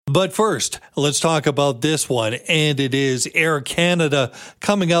But first, let's talk about this one, and it is Air Canada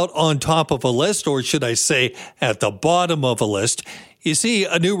coming out on top of a list, or should I say at the bottom of a list. You see,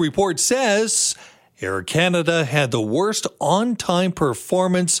 a new report says Air Canada had the worst on-time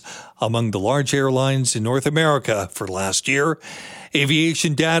performance among the large airlines in North America for last year.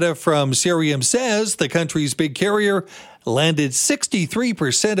 Aviation data from Cirium says the country's big carrier landed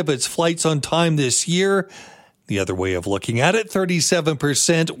 63% of its flights on time this year. The other way of looking at it,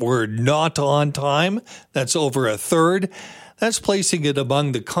 37% were not on time. That's over a third. That's placing it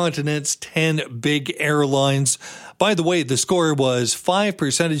among the continent's 10 big airlines. By the way, the score was 5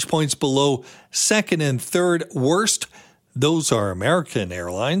 percentage points below second and third worst. Those are American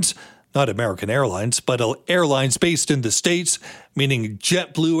Airlines, not American Airlines, but airlines based in the States, meaning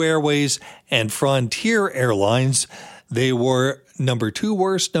JetBlue Airways and Frontier Airlines. They were number 2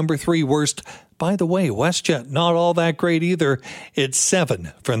 worst, number 3 worst. By the way, WestJet, not all that great either. It's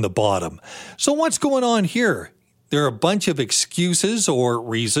 7 from the bottom. So what's going on here? There are a bunch of excuses or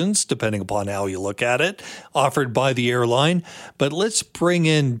reasons, depending upon how you look at it, offered by the airline. But let's bring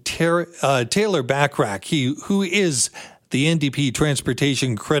in Taylor Bachrach, who is the NDP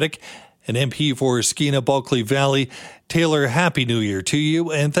transportation critic and MP for Skeena-Bulkley Valley. Taylor, Happy New Year to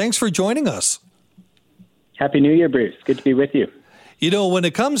you, and thanks for joining us. Happy New Year, Bruce. Good to be with you. You know, when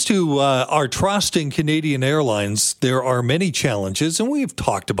it comes to our trust in Canadian Airlines, there are many challenges, and we've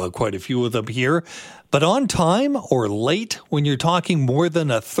talked about quite a few of them here. But on time or late, when you're talking more than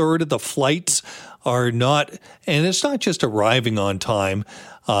a third of the flights are not, and it's not just arriving on time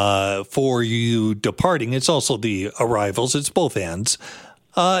for you departing, it's also the arrivals, it's both ends.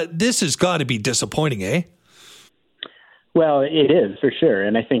 This has got to be disappointing, eh? Well, it is, for sure.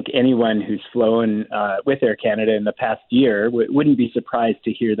 And I think anyone who's flown with Air Canada in the past year wouldn't be surprised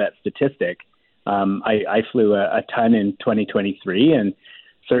to hear that statistic. I flew a ton in 2023, and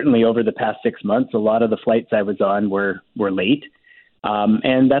certainly over the past 6 months, a lot of the flights I was on were late.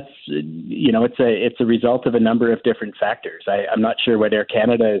 And that's, it's a result of a number of different factors. I'm not sure what Air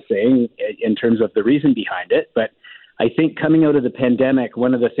Canada is saying in terms of the reason behind it, but I think coming out of the pandemic,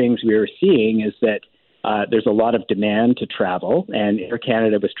 one of the things we were seeing is that there's a lot of demand to travel, and Air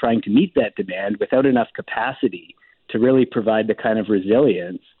Canada was trying to meet that demand without enough capacity to really provide the kind of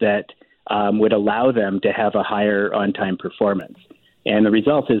resilience that would allow them to have a higher on-time performance. And the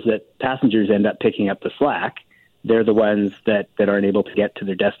result is that passengers end up picking up the slack. They're the ones that aren't able to get to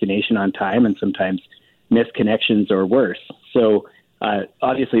their destination on time and sometimes miss connections or worse. So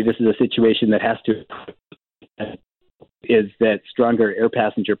obviously this is a situation that has to is that stronger air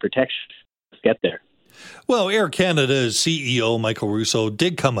passenger protection get there. Well, Air Canada's CEO, Michael Rousseau,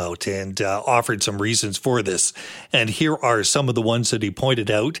 did come out and offered some reasons for this. And here are some of the ones that he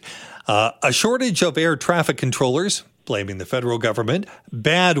pointed out. A shortage of air traffic controllers, blaming the federal government,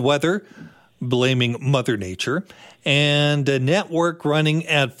 bad weather, blaming Mother Nature, and a network running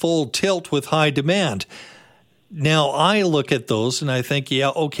at full tilt with high demand. Now, I look at those and I think, yeah,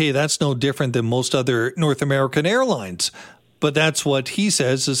 okay, that's no different than most other North American airlines. But that's what he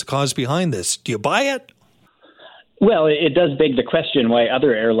says is the cause behind this. Do you buy it? Well, it does beg the question why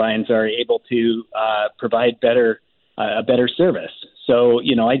other airlines are able to provide a better service. So,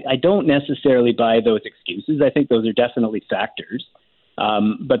 I don't necessarily buy those excuses. I think those are definitely factors.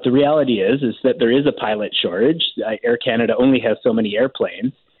 But the reality is that there is a pilot shortage. Air Canada only has so many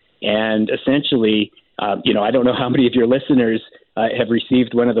airplanes. And essentially, I don't know how many of your listeners have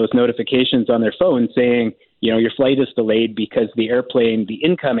received one of those notifications on their phone saying, your flight is delayed because the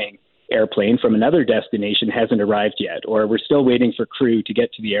incoming airplane from another destination hasn't arrived yet, or we're still waiting for crew to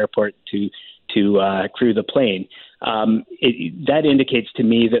get to the airport to crew the plane. That indicates to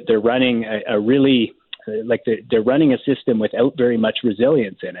me that they're running they're running a system without very much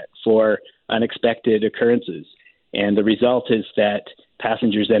resilience in it for unexpected occurrences. And the result is that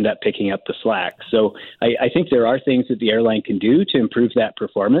passengers end up picking up the slack. So I think there are things that the airline can do to improve that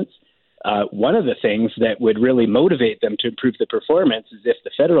performance. One of the things that would really motivate them to improve the performance is if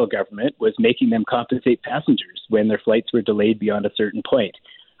the federal government was making them compensate passengers when their flights were delayed beyond a certain point.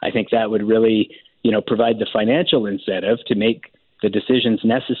 I think that would really, provide the financial incentive to make the decisions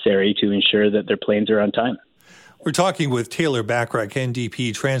necessary to ensure that their planes are on time. We're talking with Taylor Bachrach,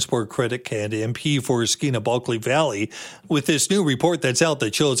 NDP transport critic and MP for Skeena-Bulkley Valley, with this new report that's out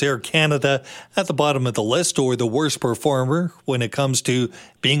that shows Air Canada at the bottom of the list, or the worst performer when it comes to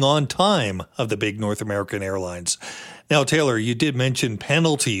being on time of the big North American airlines. Now, Taylor, you did mention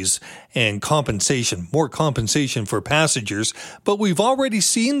penalties and compensation, more compensation for passengers, but we've already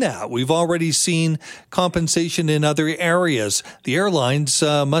seen that. We've already seen compensation in other areas. The airlines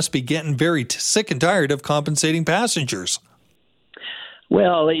must be getting very sick and tired of compensating passengers.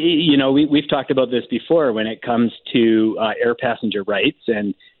 Well, we've talked about this before when it comes to air passenger rights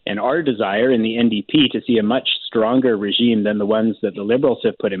and our desire in the NDP to see a much stronger regime than the ones that the Liberals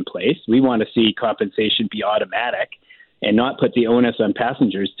have put in place. We want to see compensation be automatic and not put the onus on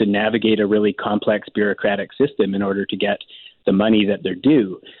passengers to navigate a really complex bureaucratic system in order to get the money that they're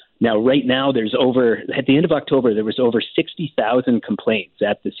due. Now, right now, at the end of October, there was over 60,000 complaints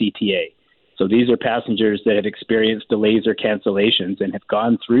at the CTA. So these are passengers that have experienced delays or cancellations and have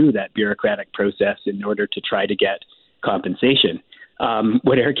gone through that bureaucratic process in order to try to get compensation.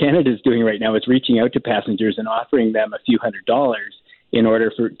 What Air Canada is doing right now is reaching out to passengers and offering them a few $100s in order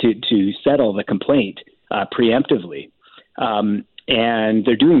to settle the complaint preemptively. And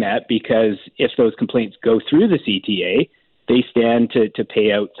they're doing that because if those complaints go through the CTA, they stand to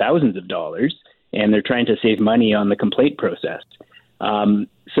pay out thousands of dollars, and they're trying to save money on the complaint process.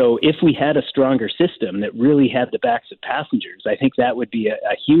 So if we had a stronger system that really had the backs of passengers, I think that would be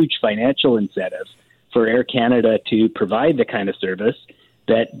a huge financial incentive for Air Canada to provide the kind of service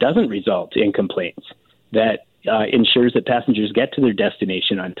that doesn't result in complaints, that ensures that passengers get to their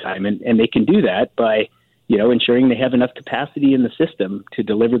destination on time. And they can do that by, ensuring they have enough capacity in the system to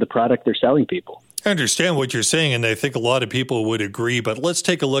deliver the product they're selling people. I understand what you're saying, and I think a lot of people would agree, but let's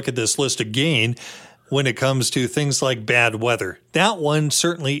take a look at this list again. When it comes to things like bad weather, that one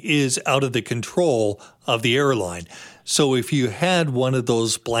certainly is out of the control of the airline. So if you had one of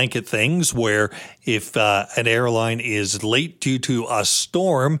those blanket things where if an airline is late due to a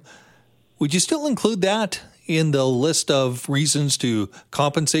storm, would you still include that in the list of reasons to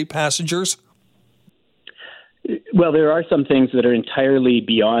compensate passengers? Well, there are some things that are entirely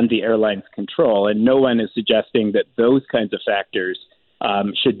beyond the airline's control, and no one is suggesting that those kinds of factors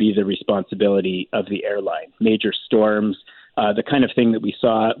should be the responsibility of the airline. Major storms, the kind of thing that we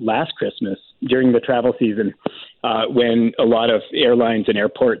saw last Christmas during the travel season when a lot of airlines and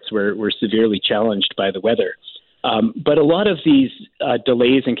airports were severely challenged by the weather. But a lot of these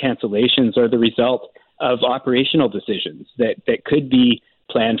delays and cancellations are the result of operational decisions that could be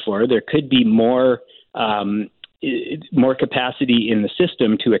planned for. There could be more capacity in the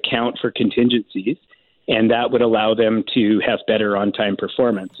system to account for contingencies, and that would allow them to have better on-time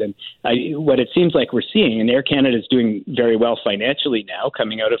performance. And what it seems like we're seeing, and Air Canada is doing very well financially now,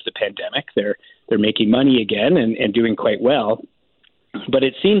 coming out of the pandemic. They're making money again and doing quite well. But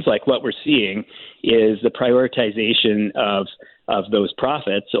it seems like what we're seeing is the prioritization of those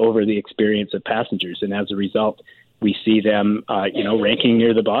profits over the experience of passengers, and as a result, we see them, ranking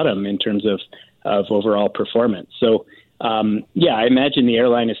near the bottom in terms of overall performance. So, I imagine the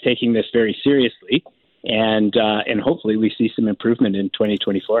airline is taking this very seriously. And hopefully we see some improvement in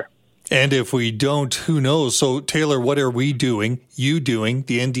 2024. And if we don't, who knows? So, Taylor, what are we doing, you doing,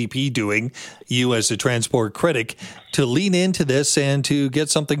 the NDP doing, you as a transport critic, to lean into this and to get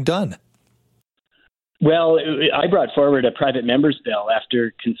something done? Well, I brought forward a private member's bill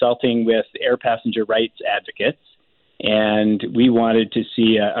after consulting with air passenger rights advocates. And we wanted to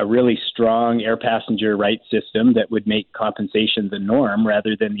see a really strong air passenger rights system that would make compensation the norm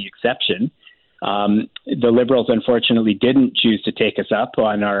rather than the exception. The Liberals, unfortunately, didn't choose to take us up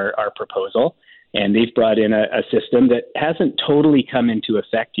on our proposal, and they've brought in a system that hasn't totally come into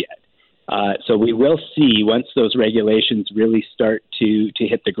effect yet. So we will see, once those regulations really start to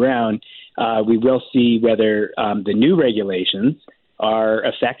hit the ground, we will see whether the new regulations are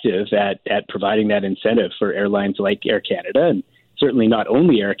effective at providing that incentive for airlines like Air Canada, and certainly not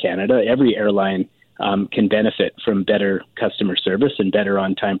only Air Canada. Every airline can benefit from better customer service and better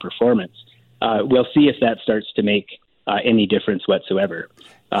on-time performance. We'll see if that starts to make any difference whatsoever.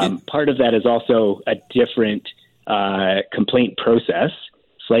 Part of that is also a different complaint process,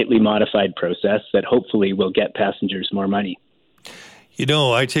 slightly modified process that hopefully will get passengers more money.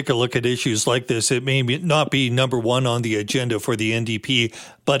 I take a look at issues like this. It may not be number one on the agenda for the NDP,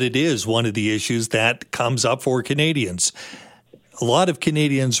 but it is one of the issues that comes up for Canadians. A lot of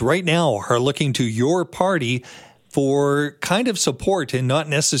Canadians right now are looking to your party for kind of support and not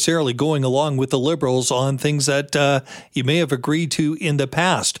necessarily going along with the Liberals on things that you may have agreed to in the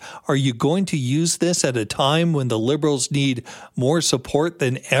past. Are you going to use this at a time when the Liberals need more support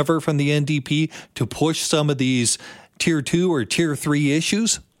than ever from the NDP to push some of these Tier 2 or Tier 3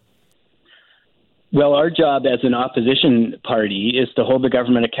 issues? Well, our job as an opposition party is to hold the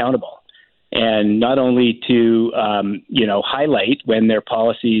government accountable, and not only to highlight when their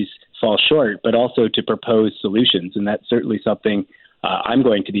policies fall short, but also to propose solutions. And that's certainly something I'm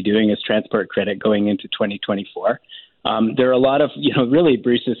going to be doing as transport critic going into 2024. There are a lot of, really,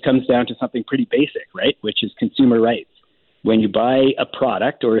 Bruce, this comes down to something pretty basic, right, which is consumer rights. When you buy a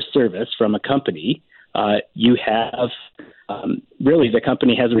product or a service from a company, you have really the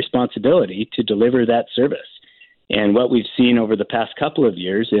company has a responsibility to deliver that service. And what we've seen over the past couple of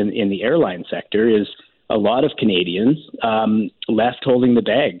years in the airline sector is a lot of Canadians left holding the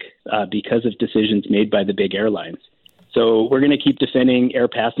bag because of decisions made by the big airlines. So we're going to keep defending air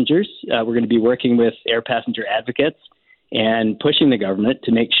passengers. We're going to be working with air passenger advocates and pushing the government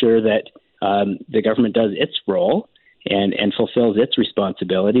to make sure that the government does its role and fulfills its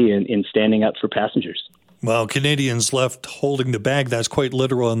responsibility in standing up for passengers. Well, Canadians left holding the bag. That's quite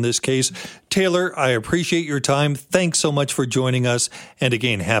literal in this case. Taylor, I appreciate your time. Thanks so much for joining us. And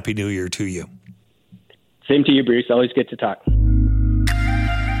again, Happy New Year to you. Same to you, Bruce. Always good to talk.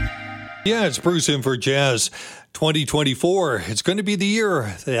 Yeah, it's Bruce in for Jazz. 2024, it's going to be the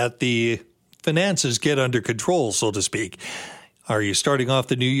year that the finances get under control, so to speak. Are you starting off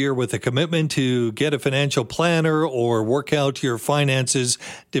the new year with a commitment to get a financial planner or work out your finances,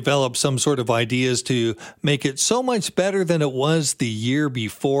 develop some sort of ideas to make it so much better than it was the year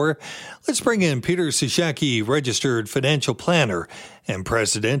before? Let's bring in Peter Sashaki, registered financial planner and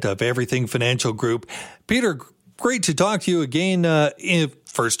president of Everything Financial Group. Peter, great to talk to you again.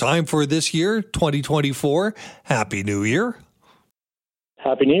 First time for this year, 2024. Happy New Year.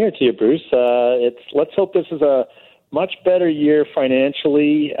 Happy New Year to you, Bruce. Let's hope this is a much better year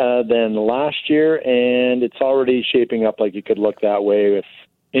financially than last year, and it's already shaping up like you could look that way with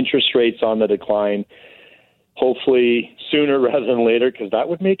interest rates on the decline. Hopefully sooner rather than later, because that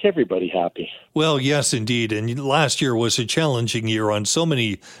would make everybody happy. Well, yes, indeed. And last year was a challenging year on so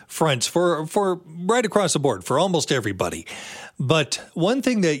many fronts for right across the board for almost everybody. But one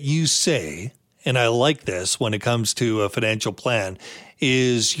thing that you say, and I like this when it comes to a financial plan,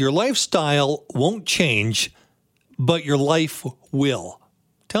 is your lifestyle won't change, but your life will.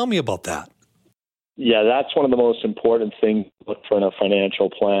 Tell me about that. Yeah, that's one of the most important things to look for in a financial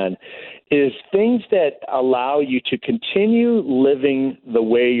plan is things that allow you to continue living the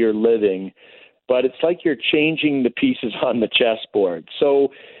way you're living, but it's like you're changing the pieces on the chessboard. So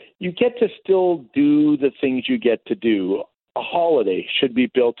you get to still do the things you get to do. A holiday should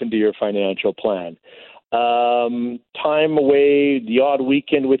be built into your financial plan. Time away, the odd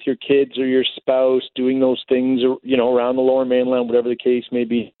weekend with your kids or your spouse, doing those things, around the Lower Mainland, whatever the case may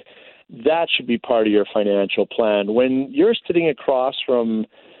be, that should be part of your financial plan. When you're sitting across from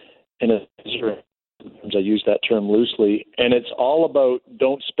I use that term loosely, and it's all about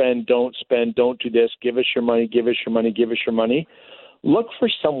don't spend, don't do this, give us your money, give us your money, give us your money. Look for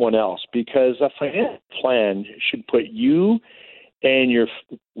someone else, because a financial plan should put you and your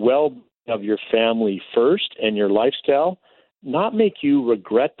well-being of your family first and your lifestyle, not make you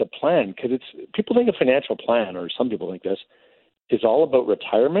regret the plan, because people think a financial plan, or some people think this, is all about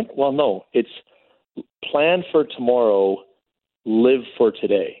retirement. Well, no, it's plan for tomorrow, live for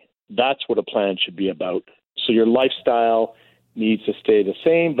today. That's what a plan should be about. So your lifestyle needs to stay the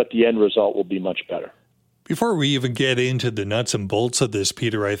same, but the end result will be much better. Before we even get into the nuts and bolts of this,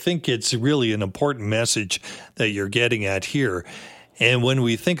 Peter, I think it's really an important message that you're getting at here. And when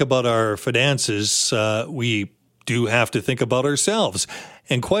we think about our finances, we do have to think about ourselves.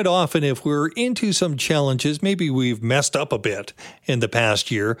 And quite often, if we're into some challenges, maybe we've messed up a bit in the past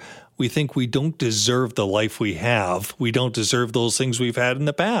year, we think we don't deserve the life we have. We don't deserve those things we've had in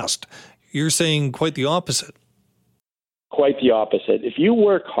the past. You're saying quite the opposite. Quite the opposite. If you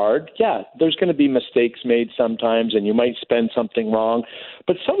work hard, yeah, there's going to be mistakes made sometimes, and you might spend something wrong.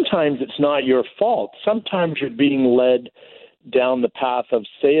 But sometimes it's not your fault. Sometimes you're being led down the path of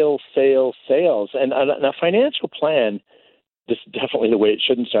sales. And a financial plan, this is definitely the way it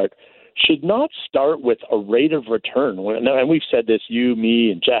shouldn't start, should not start with a rate of return. And we've said this, you,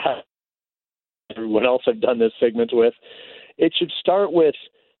 me, and Jack, everyone else I've done this segment with. It should start with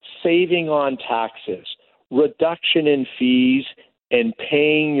saving on taxes, reduction in fees, and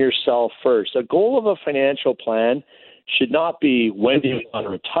paying yourself first. A goal of a financial plan should not be when do you want to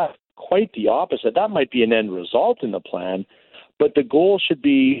retire. Quite the opposite. That might be an end result in the plan, but the goal should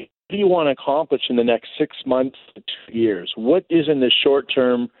be, what do you want to accomplish in the next 6 months to 2 years? What is in the short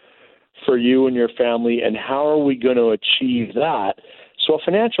term for you and your family, and how are we going to achieve that? So a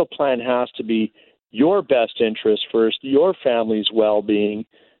financial plan has to be your best interest first, your family's well-being,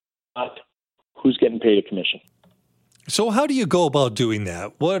 not who's getting paid a commission. So how do you go about doing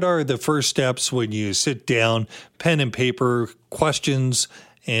that? What are the first steps when you sit down, pen and paper, questions,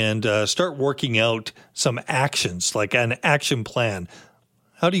 and start working out some actions, like an action plan?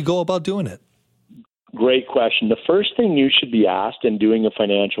 How do you go about doing it? Great question. The first thing you should be asked in doing a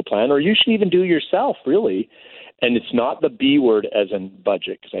financial plan, or you should even do yourself, really, and it's not the B word as in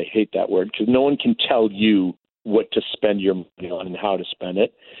budget, because I hate that word, because no one can tell you what to spend your money on and how to spend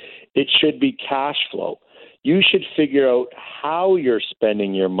it. It should be cash flow. You should figure out how you're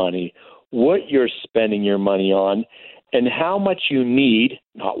spending your money, what you're spending your money on, and how much you need,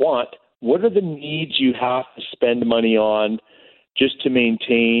 not want. What are the needs you have to spend money on just to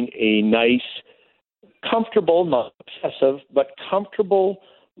maintain a nice, comfortable, not excessive, but comfortable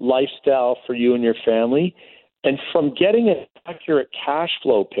lifestyle for you and your family? And from getting an accurate cash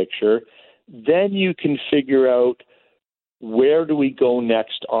flow picture, then you can figure out where do we go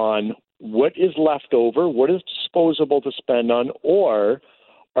next on what is left over, what is disposable to spend on, or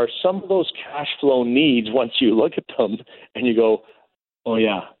are some of those cash flow needs, once you look at them and you go, oh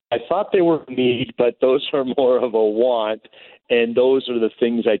yeah, I thought they were a need, but those are more of a want, and those are the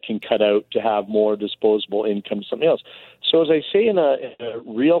things I can cut out to have more disposable income, something else. So as I say in a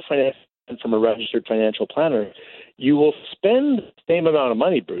real financial from a registered financial planner, you will spend the same amount of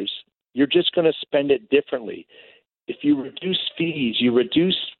money, Bruce. You're just going to spend it differently. If you reduce fees, you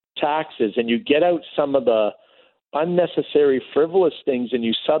reduce taxes, and you get out some of the unnecessary frivolous things and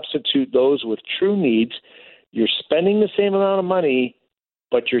you substitute those with true needs, you're spending the same amount of money,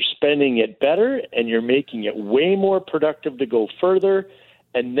 but you're spending it better and you're making it way more productive to go further.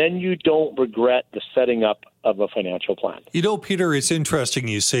 And then you don't regret the setting up of a financial plan. You know, Peter, it's interesting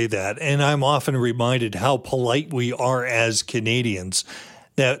you say that. And I'm often reminded how polite we are as Canadians,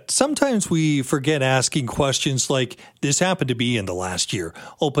 that sometimes we forget asking questions like, this happened to me in the last year,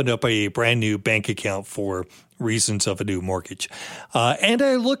 opened up a brand new bank account for reasons of a new mortgage. And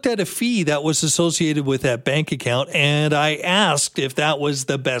I looked at a fee that was associated with that bank account, and I asked if that was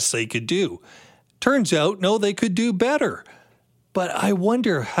the best they could do. Turns out, no, they could do better. But I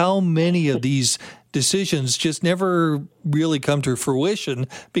wonder how many of these decisions just never really come to fruition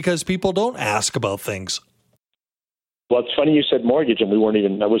because people don't ask about things. Well, it's funny you said mortgage,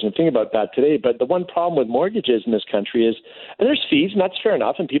 and I wasn't thinking about that today, but the one problem with mortgages in this country is, and there's fees, and that's fair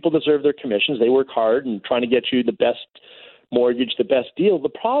enough, and people deserve their commissions. They work hard and trying to get you the best mortgage, the best deal. The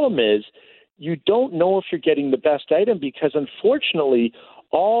problem is you don't know if you're getting the best item because, unfortunately,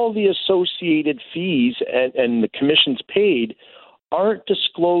 all the associated fees and the commissions paid aren't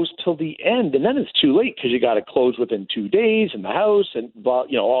disclosed till the end, and then it's too late because you got to close within 2 days in the house and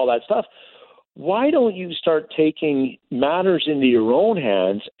all that stuff. Why don't you start taking matters into your own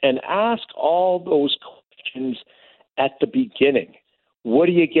hands and ask all those questions at the beginning? What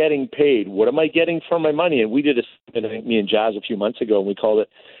are you getting paid? What am I getting for my money? And we did me and Jazz a few months ago, and we called it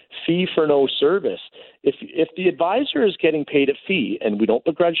fee for no service. If the advisor is getting paid a fee, and we don't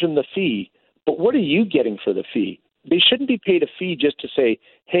begrudge them the fee, but what are you getting for the fee? They shouldn't be paid a fee just to say,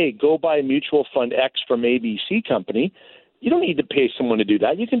 hey, go buy mutual fund X from ABC company. You don't need to pay someone to do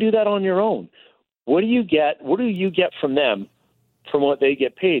that. You can do that on your own. What do you get? What do you get from them from what they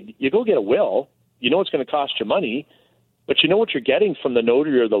get paid? You go get a will. You know it's going to cost you money, but you know what you're getting from the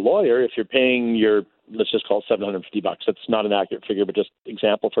notary or the lawyer if you're paying your, let's just call it $750. That's not an accurate figure, but just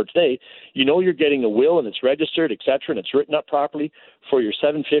example for today. You know you're getting a will and it's registered, et cetera, and it's written up properly for your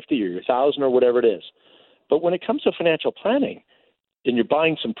 $750 or your $1,000 or whatever it is. But when it comes to financial planning and you're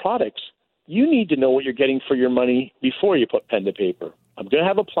buying some products, you need to know what you're getting for your money before you put pen to paper. I'm going to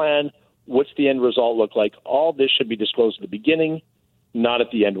have a plan. What's the end result look like? All this should be disclosed at the beginning, not at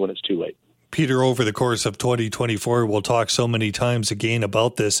the end when it's too late. Peter, over the course of 2024, we'll talk so many times again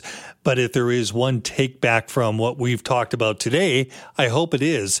about this, but if there is one take back from what we've talked about today, I hope it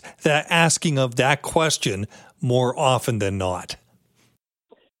is that asking of that question more often than not.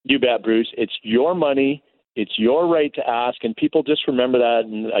 You bet, Bruce. It's your money. It's your right to ask, and people just remember that.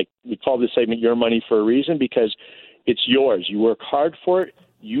 And we call this segment Your Money for a reason because it's yours. You work hard for it.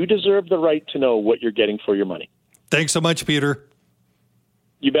 You deserve the right to know what you're getting for your money. Thanks so much, Peter.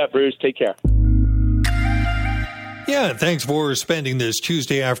 You bet, Bruce. Take care. Yeah, thanks for spending this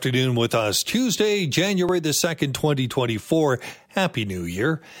Tuesday afternoon with us. Tuesday, January the 2nd, 2024. Happy New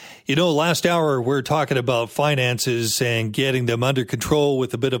Year. You know, last hour we're talking about finances and getting them under control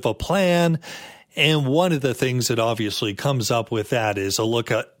with a bit of a plan. And one of the things that obviously comes up with that is a look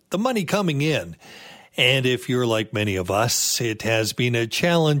at the money coming in. And if you're like many of us, it has been a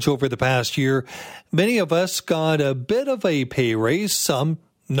challenge over the past year. Many of us got a bit of a pay raise, some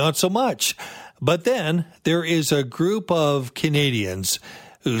not so much. But then there is a group of Canadians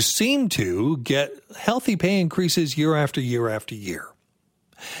who seem to get healthy pay increases year after year after year.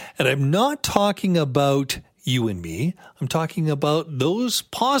 And I'm not talking about you and me. I'm talking about those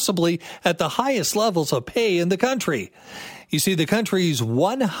possibly at the highest levels of pay in the country. You see, the country's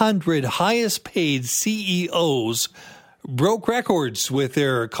 100 highest paid CEOs broke records with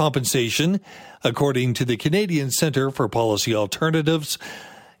their compensation, according to the Canadian Centre for Policy Alternatives.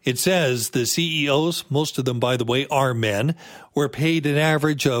 It says the CEOs, most of them, by the way, are men, were paid an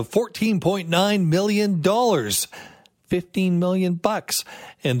average of $14.9 million. 15 million bucks,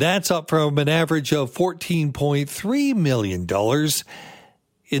 and that's up from an average of $14.3 million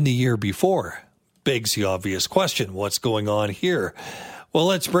in the year before. Begs the obvious question, what's going on here? Well,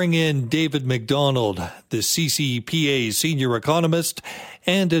 let's bring in David McDonald, the CCPA senior economist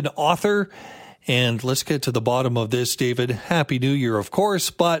and an author. And let's get to the bottom of this, David. Happy New Year, of course,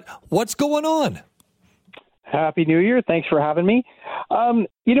 but what's going on? Happy New Year. Thanks for having me.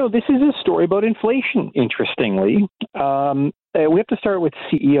 This is a story about inflation, interestingly. We have to start with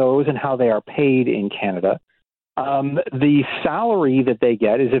CEOs and how they are paid in Canada. The salary that they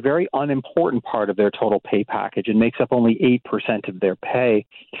get is a very unimportant part of their total pay package and makes up only 8% of their pay.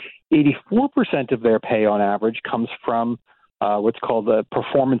 84% of their pay on average comes from what's called the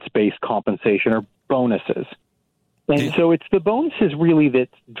performance-based compensation or bonuses. And so it's the bonuses really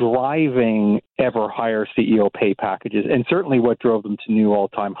that's driving ever higher CEO pay packages, and certainly what drove them to new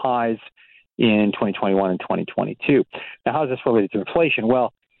all-time highs in 2021 and 2022. Now, how is this related to inflation?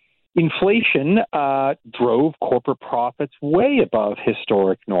 Well, inflation drove corporate profits way above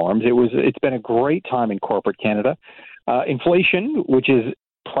historic norms. It's been a great time in corporate Canada. Inflation, which is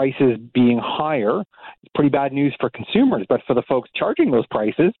prices being higher, is pretty bad news for consumers, but for the folks charging those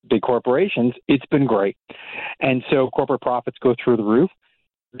prices, big corporations, it's been great. And so corporate profits go through the roof.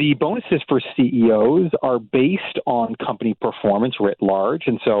 The bonuses for CEOs are based on company performance writ large,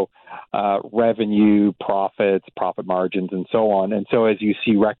 and so revenue, profits, profit margins, and so on. And so as you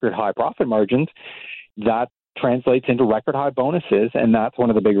see record high profit margins, that translates into record high bonuses, and that's one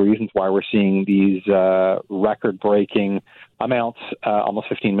of the big reasons why we're seeing these record-breaking amounts, almost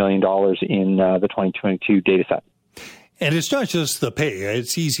 $15 million in the 2022 data set. And it's not just the pay.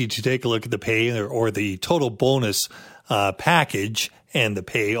 It's easy to take a look at the pay or the total bonus package and the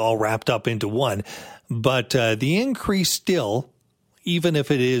pay all wrapped up into one. But the increase still, even if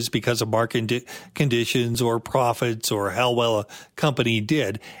it is because of market conditions or profits or how well a company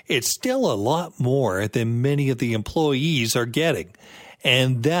did, it's still a lot more than many of the employees are getting.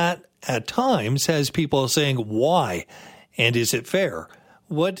 And that at times has people saying, why? And is it fair?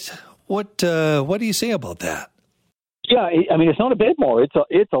 What do you say about that? Yeah, I mean, it's not a bit more.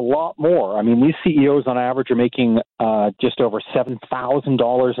 It's a lot more. I mean, these CEOs on average are making just over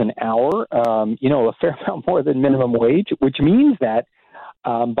 $7,000 an hour, a fair amount more than minimum wage, which means that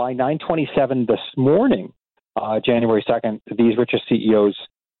by 9:27 this morning, January 2nd, these richest CEOs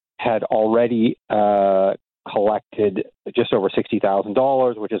had already collected just over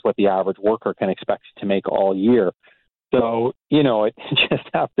 $60,000, which is what the average worker can expect to make all year. So, just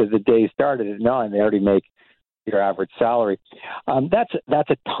after the day started at 9, they already make your average salary. That's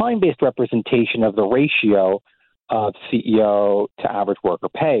a time-based representation of the ratio of CEO to average worker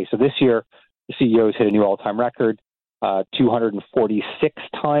pay. So this year, the CEOs hit a new all-time record, 246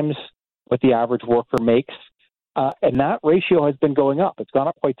 times what the average worker makes. And that ratio has been going up. It's gone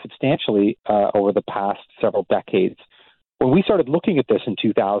up quite substantially over the past several decades. When we started looking at this in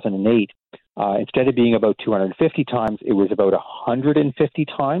 2008, instead of being about 250 times, it was about 150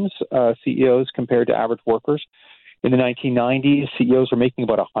 times CEOs compared to average workers. In the 1990s, CEOs were making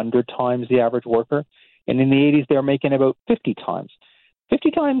about 100 times the average worker. And in the 80s, they were making about 50 times.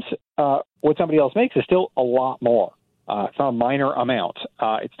 50 times what somebody else makes is still a lot more. It's not a minor amount.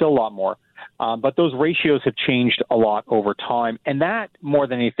 It's still a lot more. But those ratios have changed a lot over time. And that, more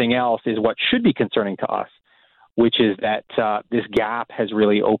than anything else, is what should be concerning to us, which is that this gap has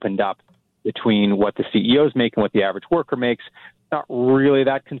really opened up between what the CEOs make and what the average worker makes. It's not really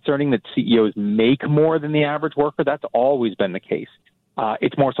that concerning that CEOs make more than the average worker. That's always been the case.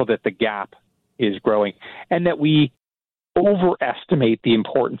 It's more so that the gap is growing and that we overestimate the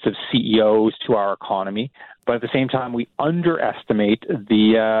importance of CEOs to our economy, but at the same time, we underestimate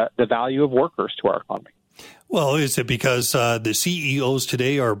the value of workers to our economy. Well, is it because the CEOs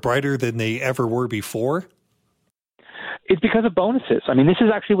today are brighter than they ever were before? It's because of bonuses. I mean, this is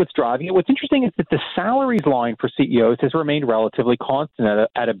actually what's driving it. What's interesting is that the salaries line for CEOs has remained relatively constant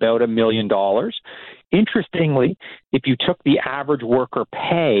at about $1 million. Interestingly, if you took the average worker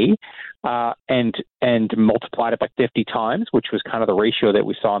pay and multiplied it by 50 times, which was kind of the ratio that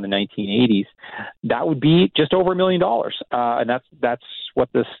we saw in the 1980s, that would be just over $1 million. And that's what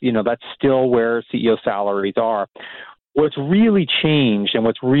this, that's still where CEO salaries are. What's really changed and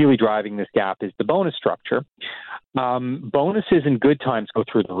what's really driving this gap is the bonus structure. Bonuses in good times go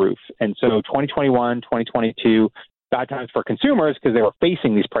through the roof. And so 2021, 2022, bad times for consumers because they were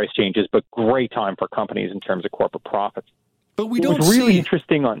facing these price changes, but great time for companies in terms of corporate profits. But we it don't was really see...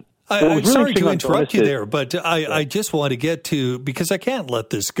 interesting on... I'm sorry to interrupt you there, but I just want to get to, because I can't let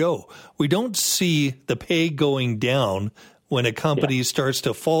this go. We don't see the pay going down when a company starts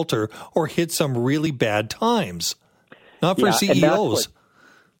to falter or hit some really bad times. Not for CEOs.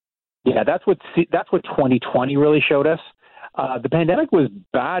 That's what 2020 really showed us. The pandemic was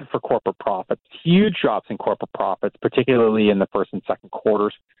bad for corporate profits, huge drops in corporate profits, particularly in the first and second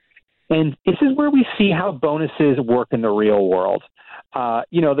quarters. And this is where we see how bonuses work in the real world.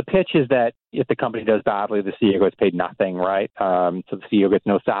 The pitch is that if the company does badly, the CEO gets paid nothing, right? So the CEO gets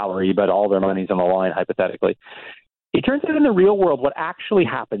no salary, but all their money's on the line, hypothetically. It turns out in the real world, what actually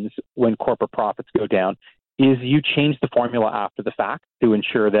happens when corporate profits go down is you change the formula after the fact to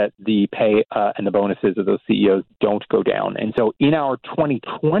ensure that the pay and the bonuses of those CEOs don't go down. And so in our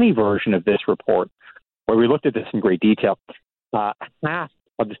 2020 version of this report, where we looked at this in great detail, half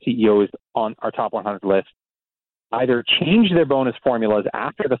of the CEOs on our top 100 list either changed their bonus formulas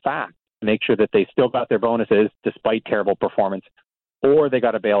after the fact to make sure that they still got their bonuses despite terrible performance, or they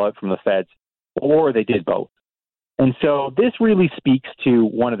got a bailout from the feds, or they did both. And so this really speaks to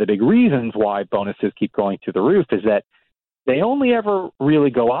one of the big reasons why bonuses keep going through the roof is that they only ever really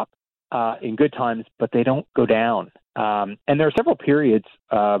go up in good times, but they don't go down. And there are several periods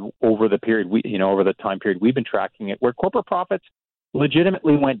over the time period we've been tracking it where corporate profits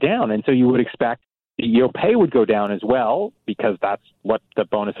legitimately went down. And so you would expect CEO pay would go down as well because that's what the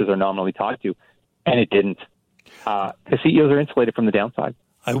bonuses are nominally tied to. And it didn't. The CEOs are insulated from the downside.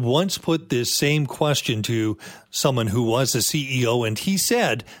 I once put this same question to someone who was a CEO, and he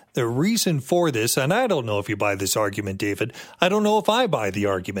said the reason for this, and I don't know if you buy this argument, David. I don't know if I buy the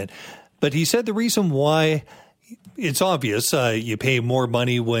argument. But he said the reason why, it's obvious, you pay more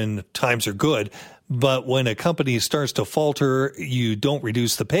money when times are good, but when a company starts to falter, you don't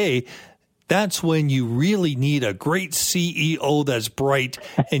reduce the pay. That's when you really need a great CEO that's bright,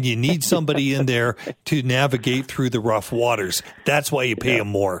 and you need somebody in there to navigate through the rough waters. That's why you pay them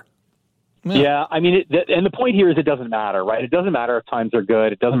more. Yeah, I mean, and the point here is it doesn't matter, right? It doesn't matter if times are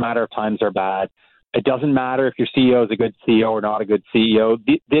good. It doesn't matter if times are bad. It doesn't matter if your CEO is a good CEO or not a good CEO.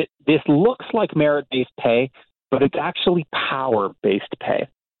 This looks like merit-based pay, but it's actually power-based pay.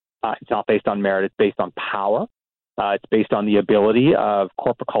 It's not based on merit. It's based on power. It's based on the ability of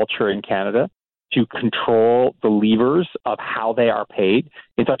corporate culture in Canada to control the levers of how they are paid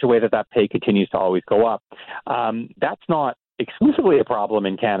in such a way that pay continues to always go up. That's not exclusively a problem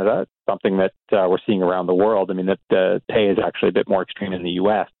in Canada. It's something that we're seeing around the world. I mean, that the pay is actually a bit more extreme in the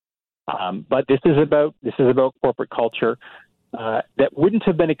U.S. But this is about corporate culture that wouldn't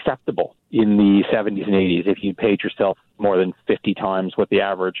have been acceptable in the 70s and 80s if you paid yourself more than 50 times what the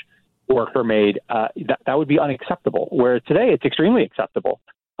average worker made. That would be unacceptable. Whereas today, it's extremely acceptable.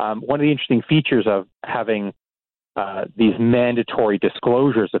 One of the interesting features of having these mandatory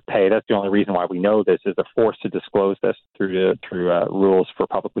disclosures of pay, that's the only reason why we know this, is the force to disclose this through rules for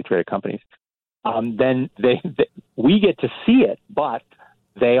publicly traded companies. Then we get to see it, but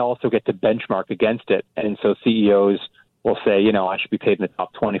they also get to benchmark against it. And so CEOs will say, I should be paid in the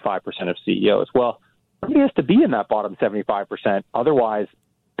top 25% of CEOs. Well, somebody has to be in that bottom 75%. Otherwise,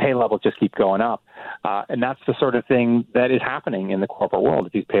 pay levels just keep going up. And that's the sort of thing that is happening in the corporate world.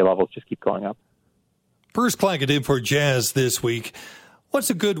 These pay levels just keep going up. Bruce Claggett in for Jazz this week. What's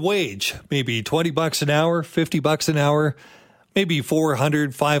a good wage? Maybe $20 an hour, $50 an hour, maybe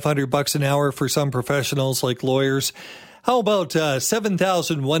 $400, $500 an hour for some professionals like lawyers. How about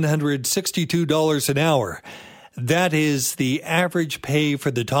 $7,162 an hour? That is the average pay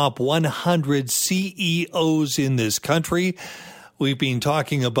for the top 100 CEOs in this country. We've been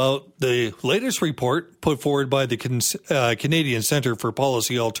talking about the latest report put forward by the Canadian Centre for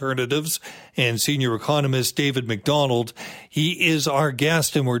Policy Alternatives and senior economist David McDonald. He is our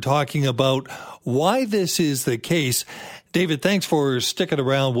guest, and we're talking about why this is the case. David, thanks for sticking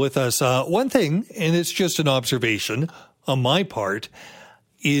around with us. One thing, and it's just an observation on my part,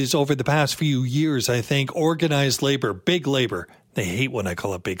 is over the past few years, I think organized labor, big labor, they hate when I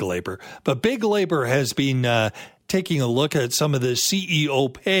call it big labor, but big labor has been taking a look at some of the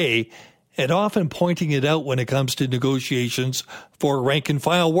CEO pay and often pointing it out when it comes to negotiations for rank and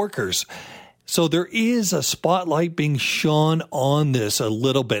file workers. So there is a spotlight being shone on this a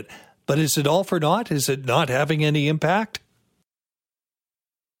little bit, but is it all for naught? Is it not having any impact?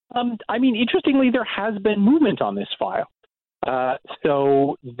 Interestingly, there has been movement on this file.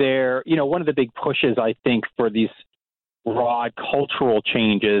 So there, one of the big pushes, I think, for these broad cultural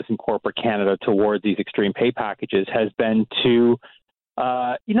changes in corporate Canada toward these extreme pay packages has been to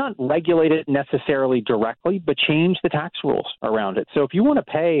not regulate it necessarily directly, but change the tax rules around it. So if you want to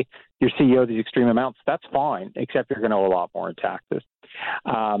pay your CEO these extreme amounts, that's fine, except you're going to owe a lot more in taxes.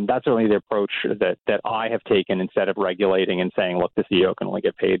 That's only the approach that I have taken instead of regulating and saying, look, the CEO can only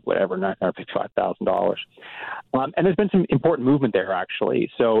get paid whatever, $955,000. And there's been some important movement there, actually.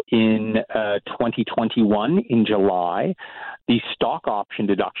 So in 2021, in July, the stock option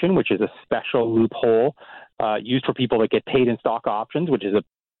deduction, which is a special loophole used for people that get paid in stock options, which is a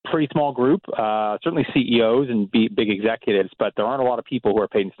pretty small group, certainly CEOs and big executives, but there aren't a lot of people who are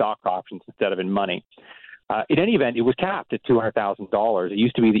paid in stock options instead of in money. In any event, it was capped at $200,000. It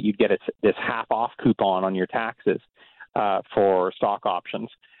used to be that you'd get this half-off coupon on your taxes for stock options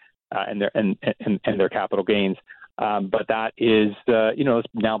and their capital gains. But that is, it's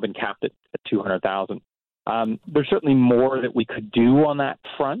now been capped at $200,000. There's certainly more that we could do on that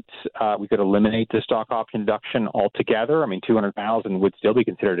front. We could eliminate the stock option deduction altogether. I mean, $200,000 would still be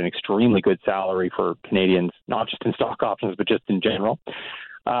considered an extremely good salary for Canadians, not just in stock options, but just in general.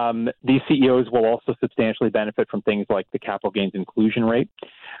 These CEOs will also substantially benefit from things like the capital gains inclusion rate.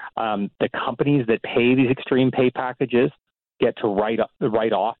 The companies that pay these extreme pay packages get to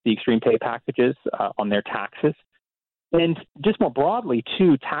write off the extreme pay packages on their taxes. And just more broadly,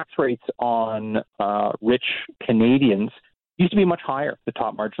 too, tax rates on rich Canadians used to be much higher. The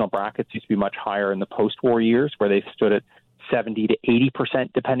top marginal brackets used to be much higher in the post-war years, where they stood at 70 to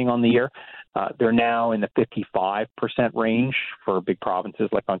 80%, depending on the year. They're now in the 55% range for big provinces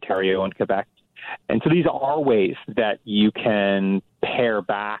like Ontario and Quebec. And so these are ways that you can pare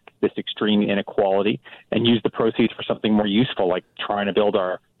back this extreme inequality and use the proceeds for something more useful, like trying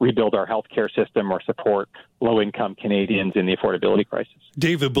to rebuild our healthcare system or support low-income Canadians in the affordability crisis.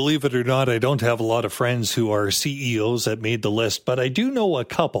 David, believe it or not, I don't have a lot of friends who are CEOs that made the list, but I do know a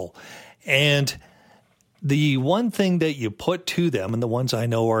couple. And the one thing that you put to them, and the ones I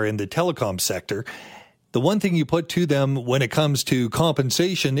know are in the telecom sector, the one thing you put to them when it comes to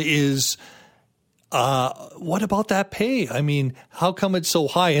compensation is, what about that pay? I mean, how come it's so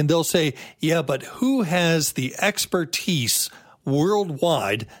high? And they'll say, yeah, but who has the expertise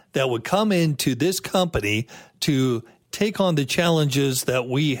worldwide that would come into this company to take on the challenges that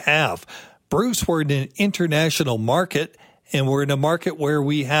we have? Bruce, we're in an international market, and we're in a market where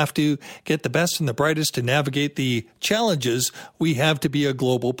we have to get the best and the brightest to navigate the challenges. We have to be a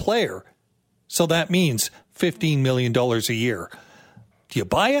global player. So that means $15 million a year. Do you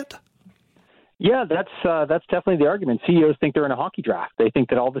buy it? Yeah, that's definitely the argument. CEOs think they're in a hockey draft. They think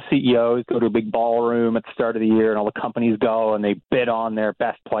that all the CEOs go to a big ballroom at the start of the year, and all the companies go and they bid on their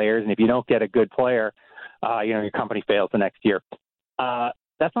best players. And if you don't get a good player, your company fails the next year.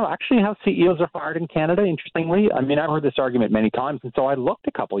 That's not actually how CEOs are fired in Canada, interestingly. I mean, I've heard this argument many times, and so I looked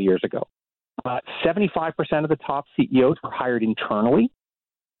a couple of years ago. 75% of the top CEOs were hired internally,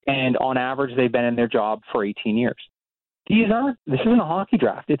 and on average, they've been in their job for 18 years. This isn't a hockey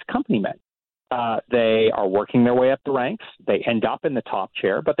draft. It's company men. They are working their way up the ranks. They end up in the top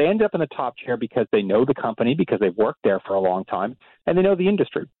chair, but they end up in the top chair because they know the company, because they've worked there for a long time, and they know the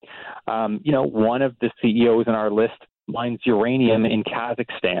industry. One of the CEOs in our list mines uranium in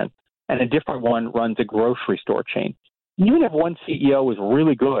Kazakhstan, and a different one runs a grocery store chain. Even if one CEO was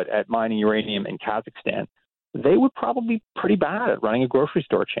really good at mining uranium in Kazakhstan, they would probably be pretty bad at running a grocery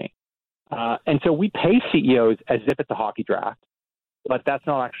store chain. And so we pay CEOs as if it's a hockey draft, but that's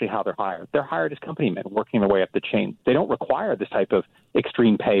not actually how they're hired. They're hired as company men working their way up the chain. They don't require this type of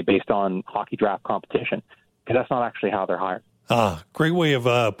extreme pay based on hockey draft competition, because that's not actually how they're hired. Great way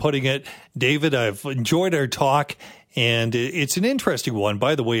of putting it. David, I've enjoyed our talk, and it's an interesting one.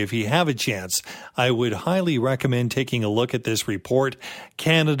 By the way, if you have a chance, I would highly recommend taking a look at this report.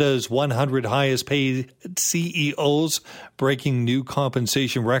 Canada's 100 highest paid CEOs breaking new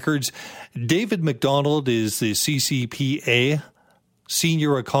compensation records. David McDonald is the CCPA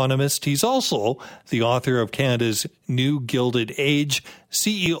senior economist. He's also the author of Canada's New Gilded Age,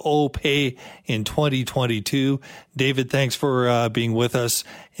 CEO Pay in 2022. David, thanks for being with us,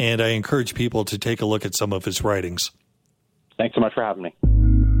 and I encourage people to take a look at some of his writings. Thanks so much for having me.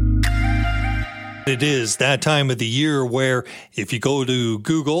 It is that time of the year where if you go to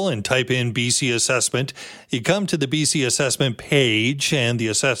Google and type in BC Assessment, you come to the BC Assessment page and the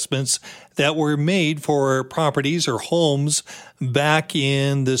assessments that were made for properties or homes back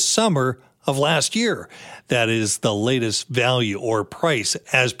in the summer of last year. That is the latest value or price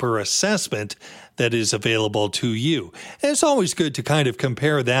as per assessment that is available to you. And it's always good to kind of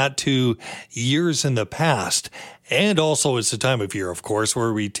compare that to years in the past. And also it's the time of year, of course,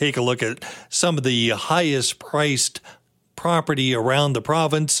 where we take a look at some of the highest priced property around the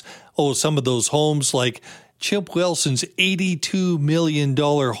province. Some of those homes like Chip Wilson's $82 million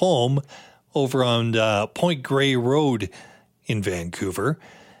home over on Point Grey Road in Vancouver.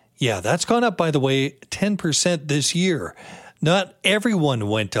 Yeah, that's gone up, by the way, 10% this year. Not everyone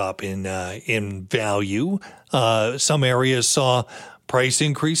went up in value. Some areas saw price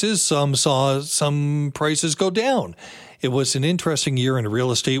increases. Some saw some prices go down. It was an interesting year in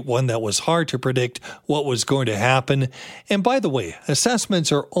real estate, one that was hard to predict what was going to happen. And by the way,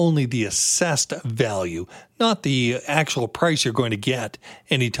 assessments are only the assessed value, not the actual price you're going to get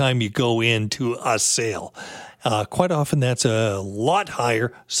anytime you go into a sale. Quite often that's a lot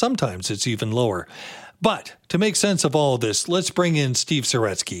higher. Sometimes it's even lower. But to make sense of all of this, let's bring in Steve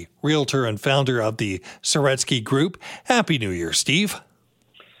Saretsky, realtor and founder of the Saretsky Group. Happy New Year, Steve.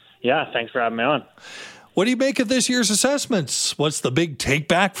 Yeah, thanks for having me on. What do you make of this year's assessments? What's the big take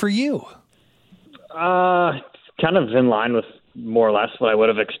back for you? It's kind of in line with more or less what I would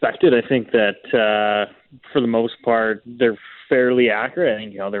have expected. I think that for the most part, they're fairly accurate. I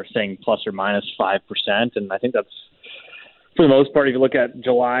think, they're saying plus or minus 5%. And I think that's, for the most part, if you look at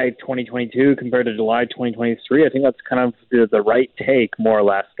July 2022 compared to July 2023, I think that's kind of the right take, more or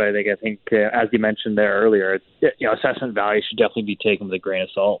less. But I think as you mentioned there earlier, assessment value should definitely be taken with a grain of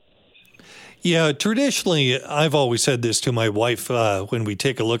salt. Yeah, traditionally, I've always said this to my wife when we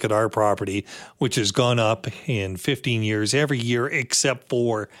take a look at our property, which has gone up in 15 years, every year except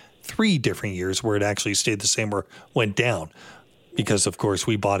for 3 different years where it actually stayed the same or went down. Because, of course,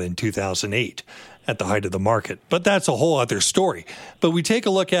 we bought in 2008 at the height of the market. But that's a whole other story. But we take a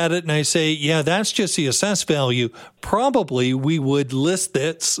look at it and I say, yeah, that's just the assessed value. Probably we would list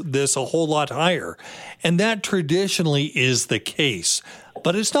this a whole lot higher. And that traditionally is the case.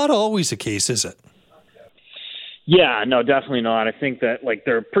 But it's not always the case, is it? Yeah, no, definitely not. I think that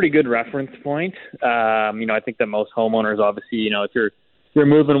they're a pretty good reference point. I think that most homeowners, obviously, if you're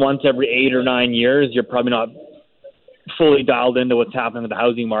moving once every 8 or 9 years, you're probably not fully dialed into what's happening with the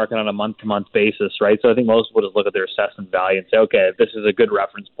housing market on a month-to-month basis, right? So I think most would just look at their assessment value and say, okay, this is a good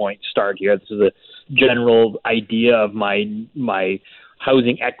reference point, start here. This is a general idea of my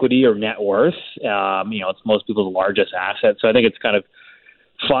housing equity or net worth. It's most people's largest asset. So I think it's kind of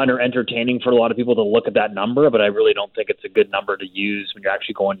fun or entertaining for a lot of people to look at that number, but I really don't think it's a good number to use when you're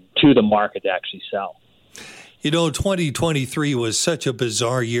actually going to the market to actually sell. 2023 was such a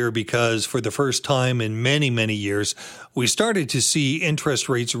bizarre year because for the first time in many, many years, we started to see interest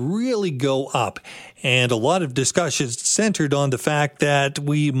rates really go up. And a lot of discussions centered on the fact that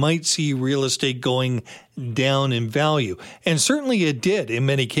we might see real estate going down in value. And certainly it did in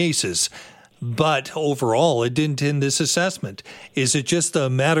many cases. But overall, it didn't in this assessment. Is it just a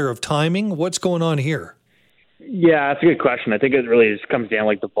matter of timing? What's going on here? Yeah, that's a good question. I think it really just comes down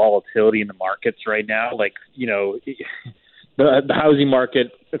the volatility in the markets right now. The housing market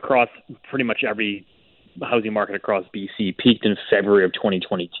across pretty much every housing market across BC peaked in February of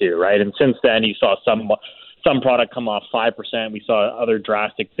 2022, right? And since then, you saw some product come off 5%. We saw other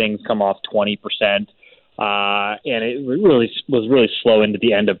drastic things come off 20%. And it really was really slow into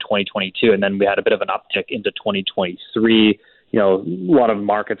the end of 2022. And then we had a bit of an uptick into 2023. A lot of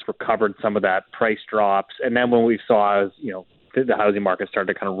markets recovered some of that price drops. And then when we saw, the housing market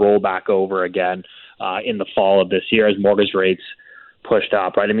started to kind of roll back over again in the fall of this year as mortgage rates pushed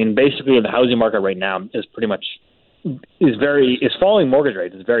up, right? I mean, basically the housing market right now is pretty much is following mortgage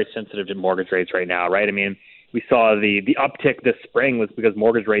rates. It's very sensitive to mortgage rates right now, right? I mean, we saw the uptick this spring was because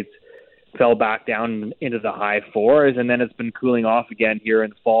mortgage rates fell back down into the high 4s, and then it's been cooling off again here in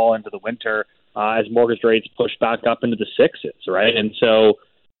the fall into the winter as mortgage rates push back up into the 6s, right? And so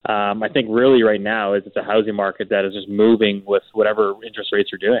I think really right now it's a housing market that is just moving with whatever interest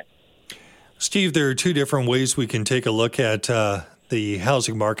rates are doing. Steve, there are 2 different ways we can take a look at the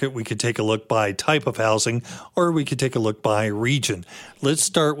housing market. We could take a look by type of housing, or we could take a look by region. Let's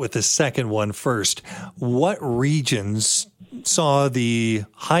start with the second one first. What regions saw the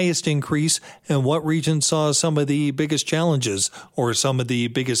highest increase, and what regions saw some of the biggest challenges or some of the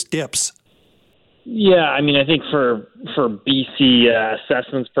biggest dips? Yeah, I mean, I think for BC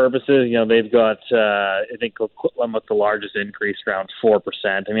assessments purposes, they've got, I think, with the largest increase around 4%.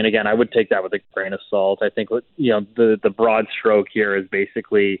 I mean, again, I would take that with a grain of salt. I think, the broad stroke here is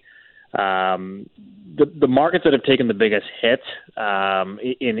basically the markets that have taken the biggest hit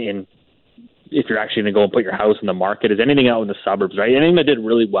in if you're actually going to go and put your house in the market is anything out in the suburbs, right? Anything that did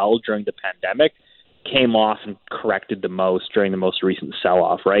really well during the pandemic came off and corrected the most during the most recent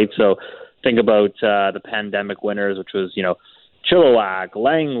sell-off, right? So think about the pandemic winners, which was, Chilliwack,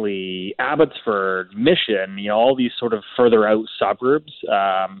 Langley, Abbotsford, Mission, all these sort of further out suburbs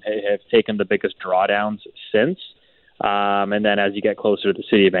have taken the biggest drawdowns since. And then as you get closer to the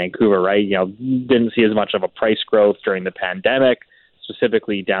city of Vancouver, right, didn't see as much of a price growth during the pandemic,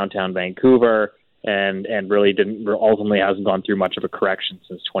 specifically downtown Vancouver. and really ultimately hasn't gone through much of a correction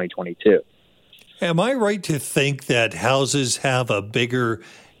since 2022. Am I right to think that houses have a bigger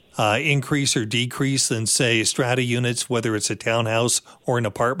increase or decrease than, say, strata units, whether it's a townhouse or an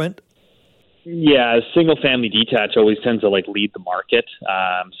apartment? Yeah, single-family detached always tends to lead the market.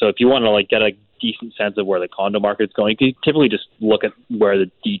 So if you want to get a decent sense of where the condo market's going, you typically just look at where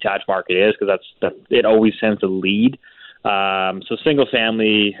the detached market is, because it always tends to lead. So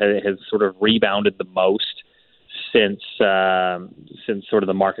single-family has sort of rebounded the most since sort of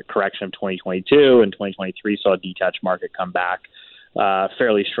the market correction of 2022, and 2023 saw a detached market come back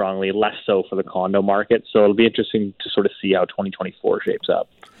fairly strongly, less so for the condo market. So it'll be interesting to sort of see how 2024 shapes up.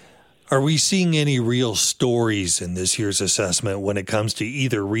 Are we seeing any real stories in this year's assessment when it comes to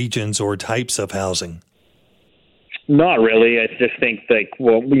either regions or types of housing? Not really. I just think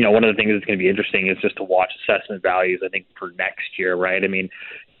one of the things that's going to be interesting is just to watch assessment values, I think, for next year, right? I mean,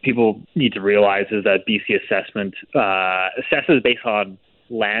 people need to realize is that BC assessment assesses based on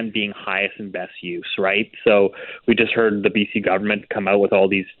land being highest and best use, right? So we just heard the BC government come out with all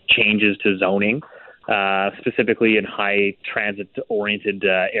these changes to zoning, specifically in high transit-oriented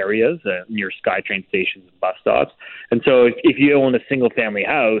areas near SkyTrain stations and bus stops. And so if you own a single-family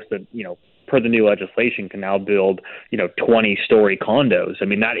house that, per the new legislation, can now build, 20-story condos, I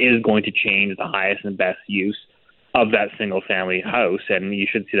mean, that is going to change the highest and best use of that single-family house, and you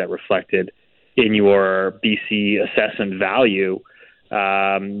should see that reflected in your BC assessment value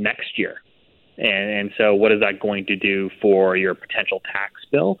next year. And so what is that going to do for your potential tax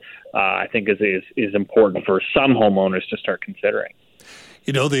bill? I think is important for some homeowners to start considering.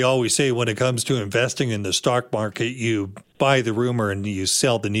 They always say when it comes to investing in the stock market, you buy the rumor and you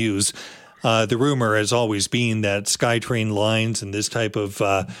sell the news. The rumor has always been that SkyTrain lines and this type of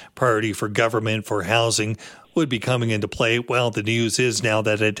priority for government for housing would be coming into play. Well, the news is now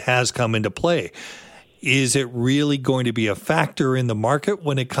that it has come into play. Is it really going to be a factor in the market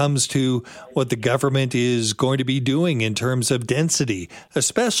when it comes to what the government is going to be doing in terms of density,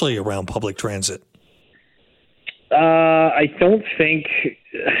 especially around public transit? I don't think.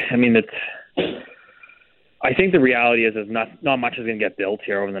 I mean, I think the reality is not much is going to get built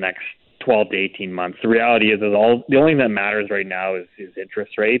here over the next 12 to 18 months. The reality is the only thing that matters right now is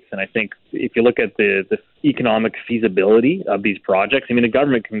interest rates. And I think if you look at the economic feasibility of these projects, I mean, the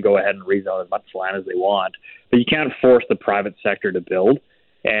government can go ahead and rezone as much land as they want, but you can't force the private sector to build.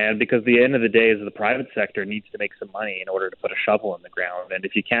 And because at the end of the day, is the private sector needs to make some money in order to put a shovel in the ground. And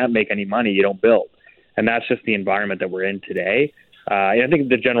if you can't make any money, you don't build. And that's just the environment that we're in today. I think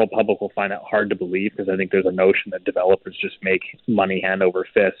the general public will find that hard to believe, because I think there's a notion that developers just make money hand over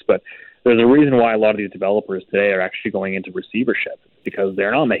fist. But there's a reason why a lot of these developers today are actually going into receivership, because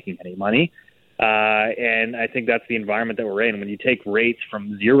they're not making any money. And I think that's the environment that we're in. When you take rates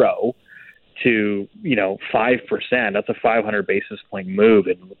from 0 to 5%, that's a 500 basis point move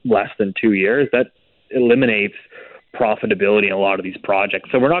in less than 2 years. That eliminates profitability in a lot of these projects.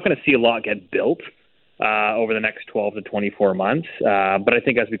 So we're not going to see a lot get built over the next 12 to 24 months. But I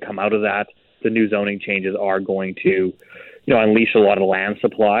think as we come out of that, the new zoning changes are going to unleash a lot of land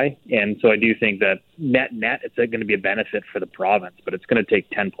supply. And so I do think that net, it's going to be a benefit for the province, but it's going to take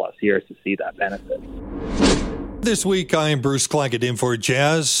 10 plus years to see that benefit. This week, I'm Bruce Claggett in for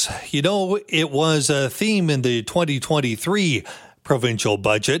Jazz. It was a theme in the 2023 provincial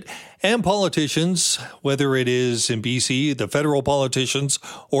budget, and politicians, whether it is in BC, the federal politicians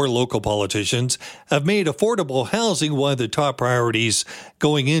or local politicians, have made affordable housing one of the top priorities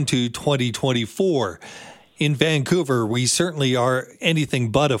going into 2024. In Vancouver, we certainly are anything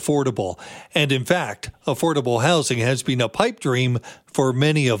but affordable. And in fact, affordable housing has been a pipe dream for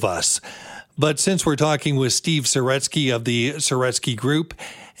many of us. But since we're talking with Steve Saretsky of the Saretsky Group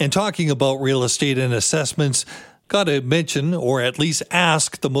and talking about real estate and assessments, got to mention, or at least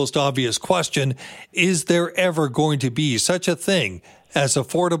ask the most obvious question, is there ever going to be such a thing as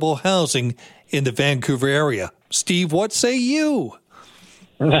affordable housing in the Vancouver area? Steve, what say you?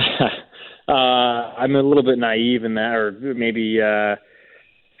 I'm a little bit naive in that, or maybe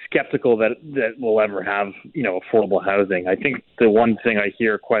skeptical that we'll ever have, affordable housing. I think the one thing I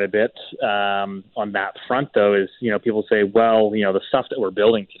hear quite a bit on that front, though, is, people say, well, the stuff that we're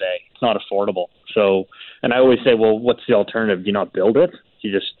building today, it's not affordable. So, and I always say, well, what's the alternative? Do you not build it?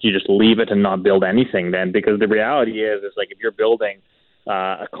 You just leave it and not build anything then? Because the reality is like if you're building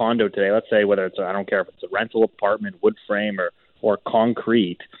a condo today, let's say whether it's, I don't care if it's a rental apartment, wood frame or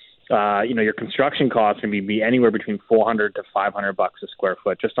concrete, your construction costs can be anywhere between $400 to $500 a square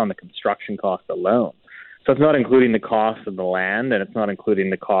foot just on the construction cost alone. So it's not including the cost of the land, and it's not including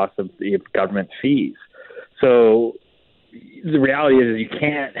the cost of the government fees. So the reality is you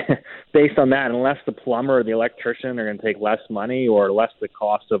can't, based on that, unless the plumber or the electrician are going to take less money or less the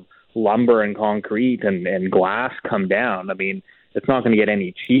cost of lumber and concrete and glass come down. I mean, it's not going to get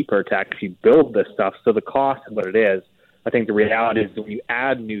any cheaper to actually build this stuff. So the cost is what it is. I think the reality is that when you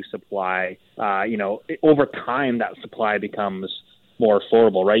add new supply, over time that supply becomes more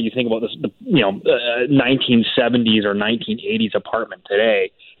affordable, right? You think about this, 1970s or 1980s apartment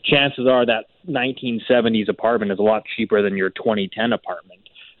today. Chances are that 1970s apartment is a lot cheaper than your 2010 apartment.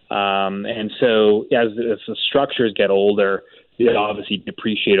 And so as the structures get older, they obviously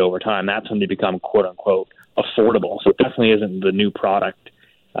depreciate over time. That's when they become quote unquote affordable. So it definitely isn't the new product.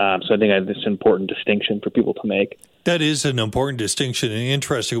 So I think that's an important distinction for people to make. That is an important distinction, an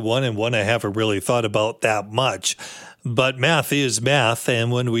interesting one, and one I haven't really thought about that much. But math is math,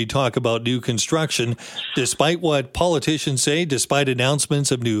 and when we talk about new construction, despite what politicians say, despite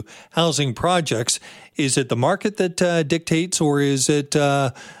announcements of new housing projects, is it the market that dictates, or is it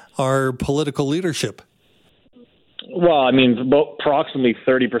our political leadership? Well, I mean, about approximately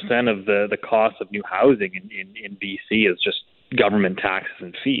 30% of the cost of new housing in BC is just government taxes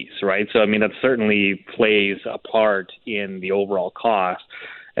and fees, right? So, I mean, that certainly plays a part in the overall cost.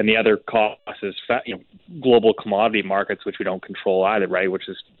 And the other cost is global commodity markets, which we don't control either, right? Which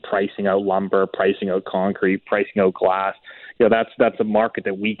is pricing out lumber, pricing out concrete, pricing out glass. That's a market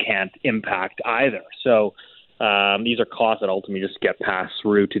that we can't impact either. So these are costs that ultimately just get passed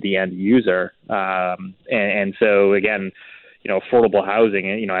through to the end user. And so again, affordable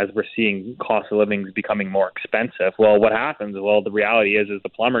housing, as we're seeing cost of living is becoming more expensive. Well, what happens? Well, the reality is the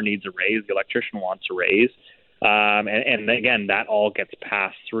plumber needs a raise, the electrician wants a raise. And again, that all gets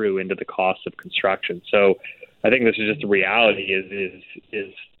passed through into the cost of construction. So I think this is just the reality is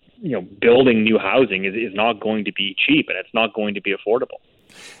building new housing is not going to be cheap, and it's not going to be affordable.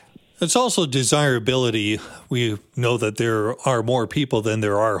 It's also desirability. We know that there are more people than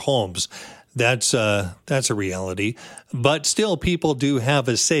there are homes. That's a reality. But still, people do have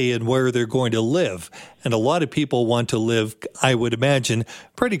a say in where they're going to live. And a lot of people want to live, I would imagine,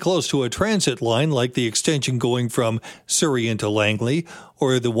 pretty close to a transit line, like the extension going from Surrey into Langley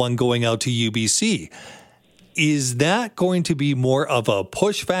or the one going out to UBC. Is that going to be more of a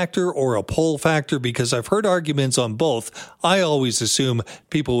push factor or a pull factor? Because I've heard arguments on both. I always assume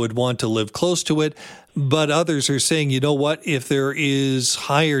people would want to live close to it, but others are saying, you know what, if there is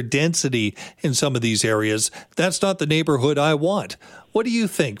higher density in some of these areas, that's not the neighborhood I want. What do you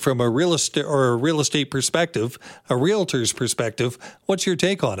think from a real estate perspective, a realtor's perspective? What's your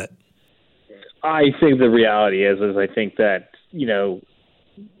take on it? I think the reality is I think that,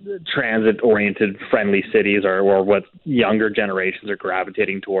 transit-oriented friendly cities are what younger generations are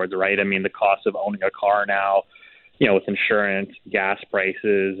gravitating towards, right? I mean, the cost of owning a car now, with insurance, gas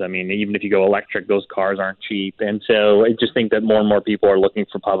prices, I mean, even if you go electric, those cars aren't cheap. And so I just think that more and more people are looking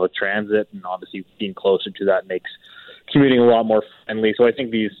for public transit, and obviously being closer to that makes commuting a lot more friendly. So I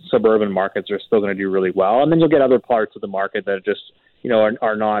think these suburban markets are still going to do really well. And then you'll get other parts of the market that just,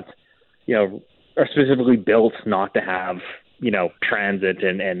 are not, are specifically built not to have, transit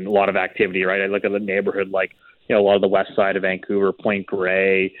and a lot of activity, right? I look at the neighborhood like, a lot of the west side of Vancouver, Point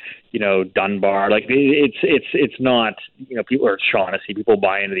Grey, Dunbar. Like it's not, people are Shaughnessy. People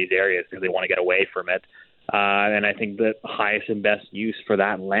buy into these areas because they want to get away from it. And I think the highest and best use for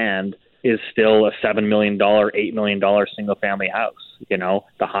that land is still a $7 million, $8 million single family house. The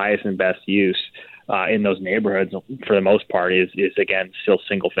highest and best use in those neighborhoods for the most part is again, still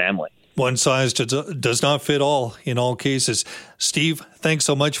single family. One size does not fit all in all cases. Steve, thanks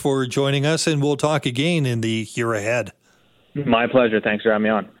so much for joining us, and we'll talk again in the year ahead. My pleasure. Thanks for having me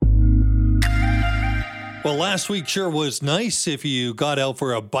on. Well, last week sure was nice if you got out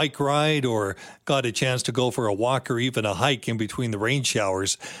for a bike ride or got a chance to go for a walk or even a hike in between the rain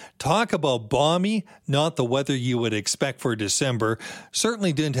showers. Talk about balmy, not the weather you would expect for December.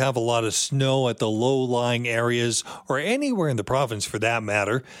 Certainly didn't have a lot of snow at the low-lying areas or anywhere in the province for that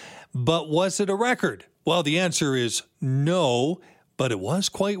matter. But was it a record? Well, the answer is no, but it was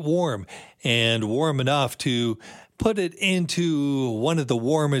quite warm, and warm enough to put it into one of the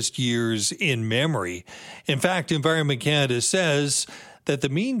warmest years in memory. In fact, Environment Canada says that the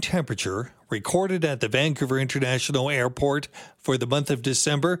mean temperature recorded at the Vancouver International Airport for the month of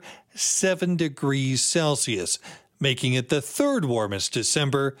December, 7 degrees Celsius, making it the third warmest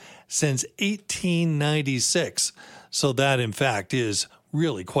December since 1896. So that, in fact, is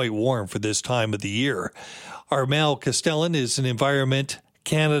really quite warm for this time of the year. Armel Castellan is an Environment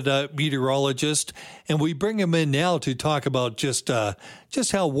Canada meteorologist, and we bring him in now to talk about just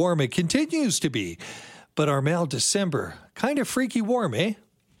how warm it continues to be. But Armel, December, kind of freaky warm, eh?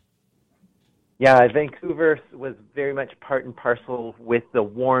 Yeah, Vancouver was very much part and parcel with the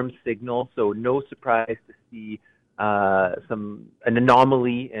warm signal, so no surprise to see an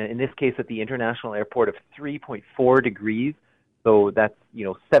anomaly, in this case at the international airport, of 3.4 degrees. So that's,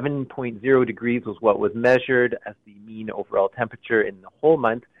 7.0 degrees was what was measured as the mean overall temperature in the whole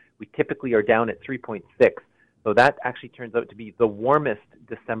month. We typically are down at 3.6. So that actually turns out to be the warmest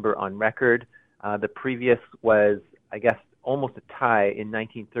December on record. The previous was, I guess, almost a tie in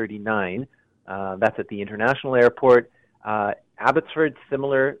 1939. That's at the international airport. Abbotsford,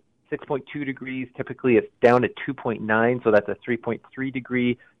 similar, 6.2 degrees. Typically, it's down at 2.9, so that's a 3.3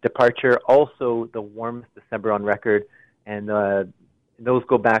 degree departure. Also, the warmest December on record, and those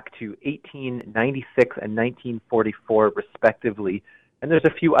go back to 1896 and 1944, respectively. And there's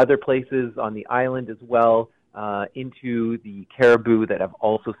a few other places on the island as well, into the Caribou, that have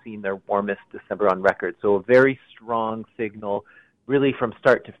also seen their warmest December on record. So a very strong signal, really from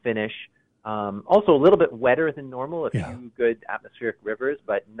start to finish. Also a little bit wetter than normal, a few good atmospheric rivers,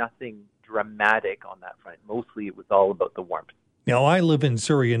 but nothing dramatic on that front. Mostly it was all about the warmth. Now, I live in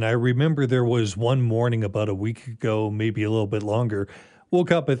Surrey, and I remember there was one morning about a week ago, maybe a little bit longer,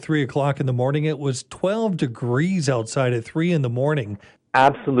 woke up at 3 o'clock in the morning. It was 12 degrees outside at 3 in the morning.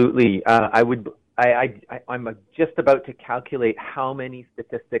 Absolutely. I'm just about to calculate how many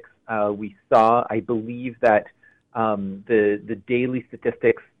statistics we saw. I believe that the daily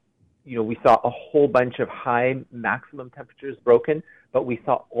statistics, we saw a whole bunch of high maximum temperatures broken, but we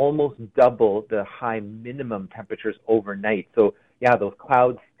saw almost double the high minimum temperatures overnight. So yeah, those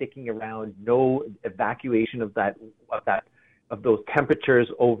clouds sticking around, no evacuation of those temperatures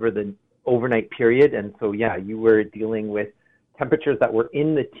over the overnight period. And so yeah, you were dealing with temperatures that were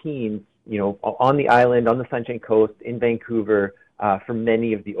in the teens, on the island, on the Sunshine Coast, in Vancouver, for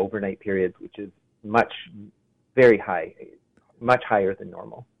many of the overnight periods, which is very high, much higher than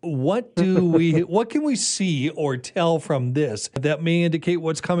normal. What can we see or tell from this that may indicate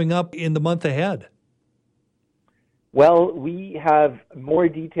what's coming up in the month ahead? Well, we have more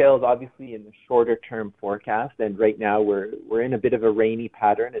details, obviously, in the shorter term forecast. And right now we're in a bit of a rainy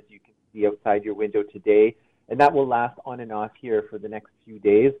pattern, as you can see outside your window today. And that will last on and off here for the next few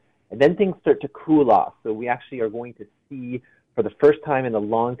days. And then things start to cool off. So we actually are going to see, for the first time in a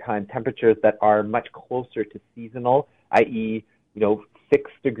long time, temperatures that are much closer to seasonal, i.e.,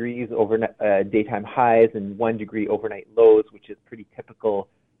 6 degrees over daytime highs and 1 degree overnight lows, which is pretty typical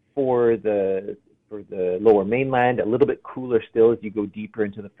for the lower mainland. A little bit cooler still as you go deeper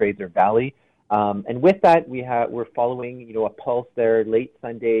into the Fraser Valley. And with that, we're following, a pulse there late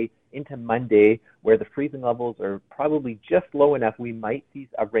Sunday into Monday, where the freezing levels are probably just low enough. We might see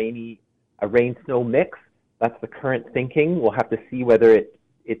a rain-snow mix. That's the current thinking. We'll have to see whether it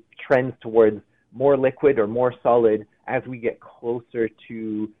trends towards more liquid or more solid as we get closer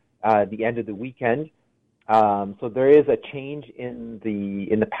to the end of the weekend. So there is a change in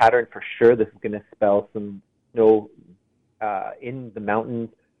the pattern for sure. This is going to spell some snow in the mountains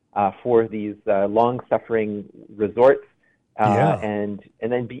for these long-suffering resorts. And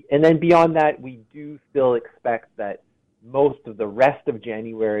then beyond that, we do still expect that most of the rest of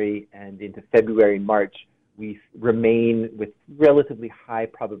January and into February and March, we remain with relatively high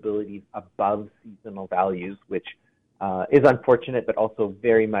probabilities above seasonal values, which is unfortunate, but also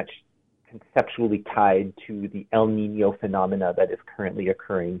very much conceptually tied to the El Nino phenomena that is currently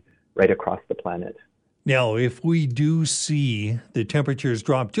occurring right across the planet. Now, if we do see the temperatures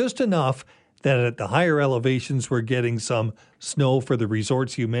drop just enough that at the higher elevations we're getting some snow for the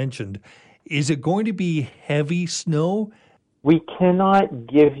resorts you mentioned, is it going to be heavy snow? We cannot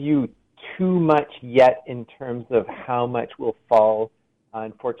give you too much yet in terms of how much will fall.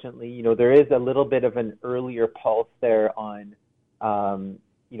 Unfortunately, there is a little bit of an earlier pulse there on,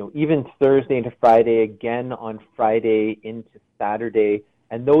 even Thursday into Friday, again on Friday into Saturday,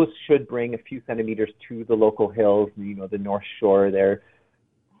 and those should bring a few centimeters to the local hills, the North Shore there.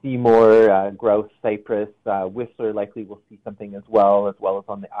 Seymour, Grouse, Cypress, Whistler likely will see something as well as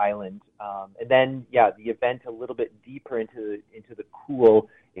on the island. And then, the event a little bit deeper into the cool.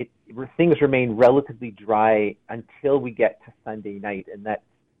 Things remain relatively dry until we get to Sunday night, and that's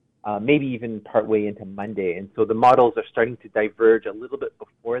maybe even partway into Monday. And so the models are starting to diverge a little bit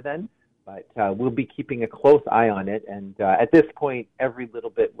before then, but we'll be keeping a close eye on it. And at this point, every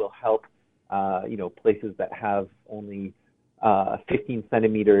little bit will help. Places that have only 15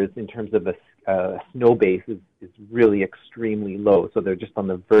 centimeters in terms of a snow base is really extremely low. So they're just on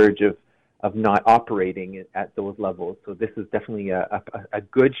the verge of not operating at those levels. So this is definitely a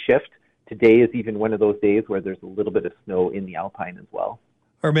good shift. Today is even one of those days where there's a little bit of snow in the Alpine as well.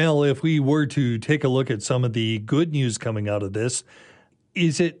 Armel, if we were to take a look at some of the good news coming out of this,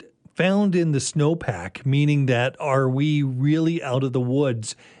 is it found in the snowpack, meaning that are we really out of the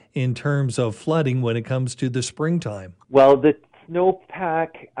woods in terms of flooding when it comes to the springtime? Well, the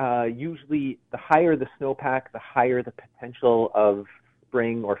snowpack, usually the higher the snowpack, the higher the potential of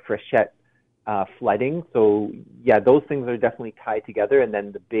spring or freshet flooding. So, yeah, those things are definitely tied together. And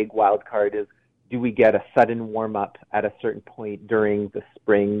then the big wild card is, do we get a sudden warm-up at a certain point during the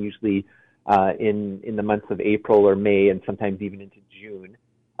spring, usually in the months of April or May, and sometimes even into June.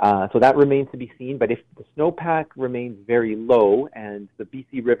 So that remains to be seen. But if the snowpack remains very low, and the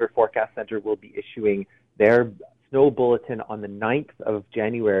BC River Forecast Center will be issuing their snow bulletin on the 9th of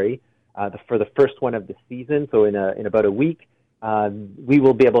January for the first one of the season, so in about a week, we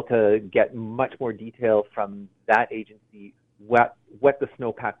will be able to get much more detail from that agency what the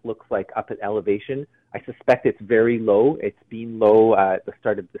snowpack looks like up at elevation. I suspect it's very low. It's been low at the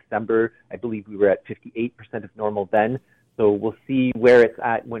start of December. I believe we were at 58% of normal then. So we'll see where it's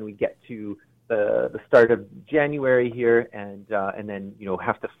at when we get to the start of January here, and then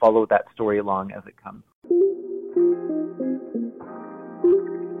have to follow that story along as it comes.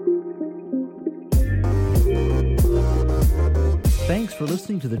 Thanks for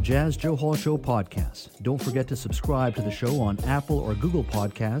listening to the Jas Johal Show podcast. Don't forget to subscribe to the show on Apple or Google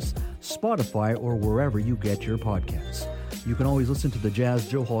Podcasts, Spotify, or wherever you get your podcasts. You can always listen to the Jas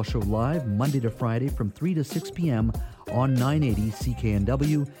Johal Show live Monday to Friday from 3 to 6 p.m. on 980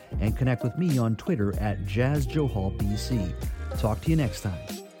 CKNW, and connect with me on Twitter at JasJohalBC. Talk to you next time.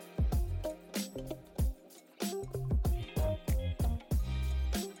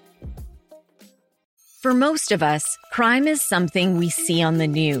 For most of us, crime is something we see on the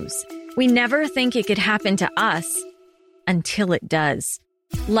news. We never think it could happen to us until it does.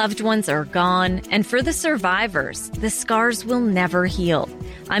 Loved ones are gone, and for the survivors, the scars will never heal.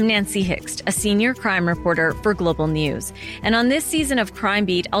 I'm Nancy Hixt, a senior crime reporter for Global News. And on this season of Crime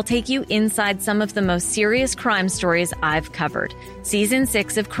Beat, I'll take you inside some of the most serious crime stories I've covered. Season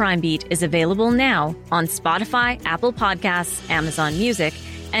 6 of Crime Beat is available now on Spotify, Apple Podcasts, Amazon Music,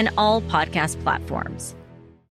 and all podcast platforms.